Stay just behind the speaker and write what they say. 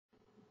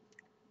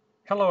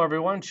Hello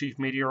everyone, Chief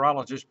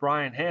Meteorologist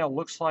Bryan Hale.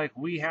 Looks like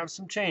we have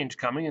some change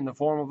coming in the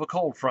form of a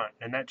cold front,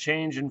 and that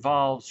change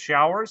involves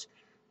showers,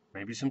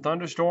 maybe some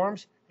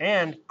thunderstorms,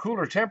 and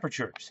cooler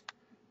temperatures.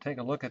 Take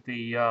a look at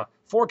the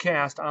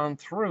forecast on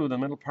through the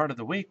middle part of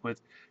the week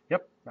with,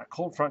 that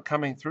cold front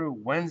coming through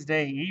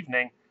Wednesday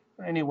evening,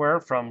 anywhere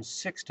from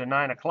 6 to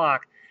 9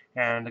 o'clock,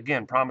 and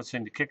again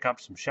promising to kick up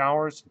some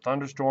showers, some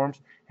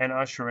thunderstorms, and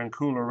usher in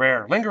cooler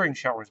air. Lingering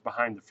showers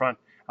behind the front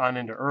on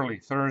into early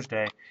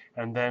Thursday,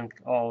 and then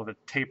all of it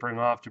tapering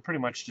off to pretty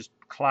much just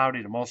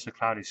cloudy to mostly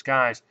cloudy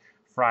skies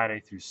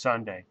Friday through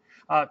Sunday.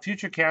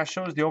 Futurecast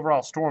shows the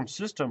overall storm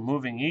system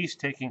moving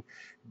east, taking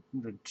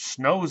the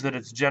snows that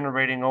it's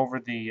generating over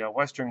the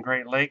western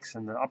Great Lakes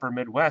and the upper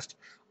Midwest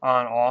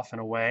on, off,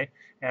 and away.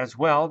 As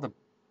well, the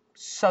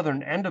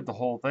southern end of the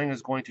whole thing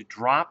is going to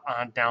drop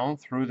on down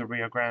through the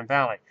Rio Grande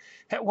Valley.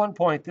 At one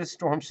point, this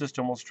storm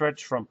system will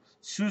stretch from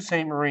Sault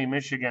Ste. Marie,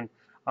 Michigan,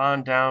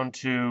 on down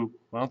to,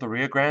 well, the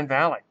Rio Grande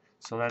Valley.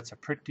 So that's a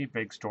pretty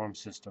big storm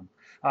system.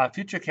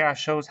 Futurecast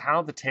shows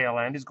how the tail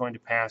end is going to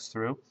pass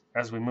through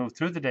as we move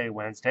through the day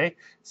Wednesday.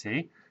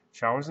 See,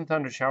 showers and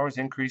thunder showers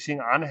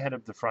increasing on ahead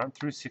of the front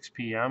through 6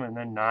 p.m. and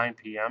then 9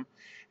 p.m.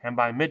 And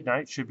by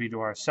midnight should be to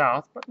our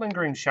south, but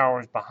lingering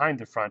showers behind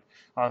the front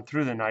on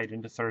through the night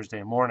into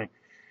Thursday morning.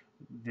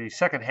 The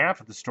second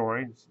half of the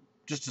story is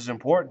just as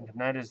important,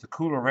 and that is the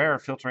cooler air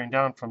filtering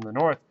down from the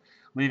north,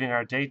 leaving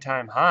our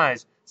daytime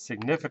highs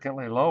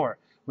significantly lower.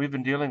 We've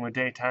been dealing with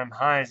daytime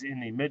highs in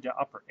the mid to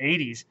upper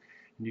 80s,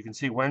 and you can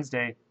see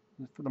Wednesday,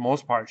 for the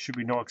most part, should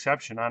be no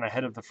exception on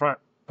ahead of the front.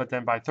 But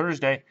then by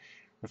Thursday,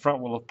 the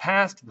front will have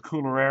passed, the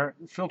cooler air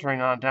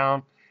filtering on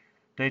down,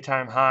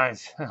 daytime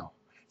highs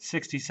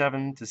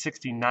 67 to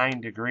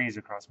 69 degrees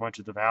across much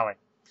of the valley.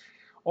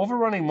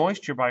 Overrunning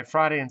moisture by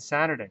Friday and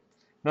Saturday.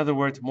 In other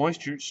words,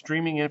 moisture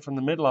streaming in from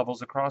the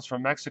mid-levels across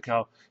from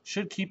Mexico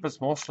should keep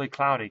us mostly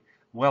cloudy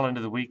well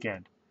into the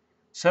weekend.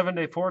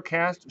 7-day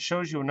forecast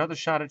shows you another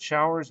shot at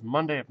showers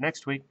Monday of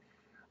next week.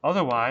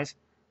 Otherwise,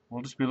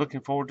 we'll just be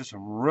looking forward to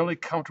some really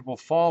comfortable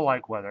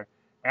fall-like weather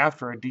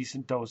after a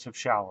decent dose of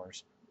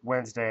showers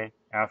Wednesday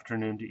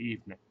afternoon to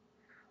evening.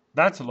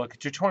 That's a look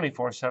at your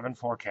 24/7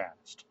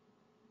 forecast.